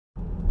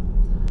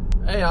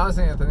Hey, it's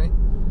Anthony.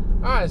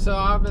 Alright, so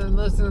I've been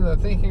listening to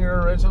Thinking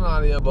You're Rich on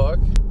audiobook,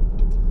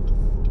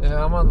 and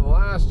I'm on the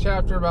last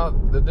chapter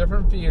about the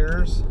different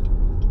fears.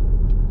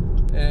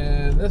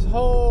 And this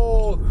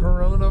whole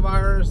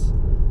coronavirus,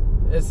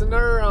 it's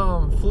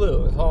another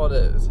flu, is all it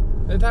is.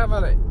 They talk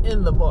about it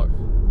in the book.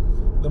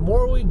 The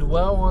more we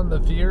dwell on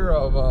the fear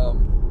of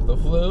the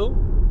flu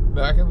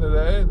back in the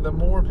day, the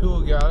more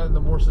people got it,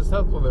 the more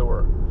susceptible they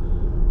were.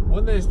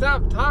 When they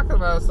stopped talking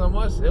about it so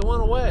much, it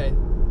went away.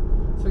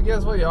 So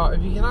guess what, y'all?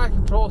 If you cannot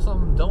control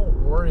something,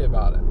 don't worry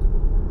about it.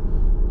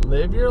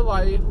 Live your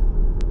life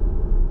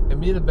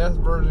and be the best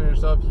version of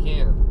yourself you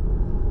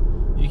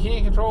can. You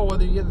can't control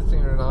whether you get this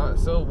thing or not,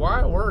 so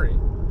why worry?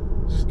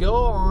 Just go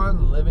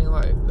on living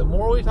life. The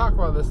more we talk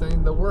about this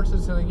thing, the worse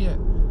it's going to get.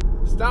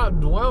 Stop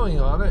dwelling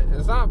on it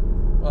and stop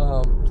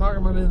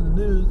talking about it in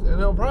the news, and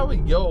it'll probably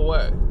go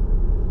away.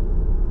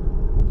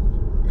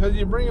 Because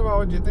you bring about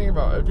what you think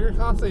about. If you're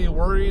constantly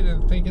worried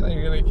and thinking that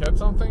you're going to catch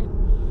something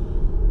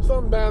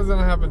bad's going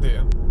to happen to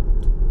you.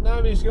 Now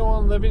you just go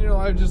on living your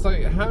life just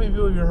like, how many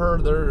people have you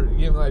heard they're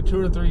given like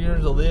 2 or 3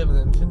 years to live, and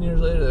then 10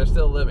 years later they're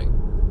still living?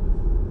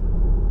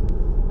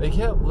 They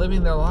kept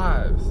living their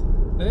lives.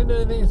 They didn't do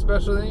anything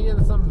special. They didn't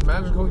get some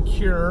magical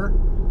cure.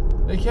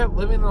 They kept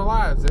living their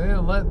lives. They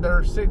didn't let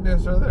their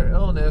sickness or their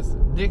illness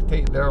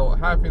dictate their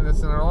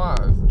happiness in their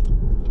lives.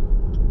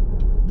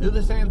 Do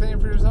the same thing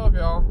for yourself,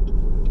 y'all.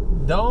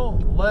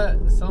 Don't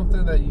let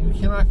something that you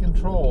cannot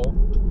control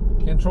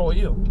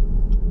you.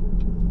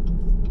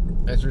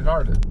 It's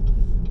retarded.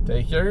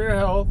 Take care of your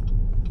health.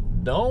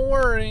 Don't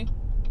worry.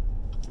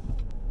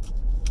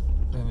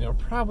 And you'll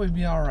probably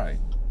be alright.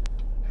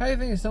 How do you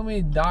think so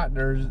many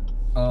doctors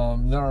that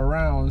are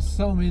around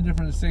so many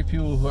different sick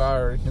people who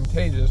are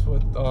contagious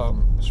with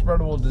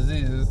spreadable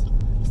diseases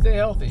stay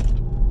healthy?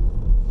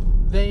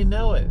 They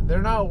know it.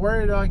 They're not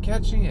worried about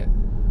catching it.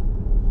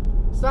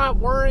 Stop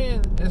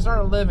worrying and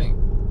start living.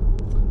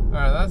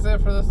 Alright, that's it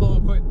for this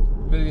little quick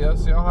video.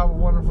 So y'all have a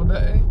wonderful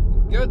day.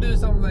 Go do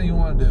something that you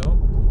want to do.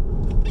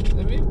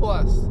 And be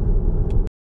blessed.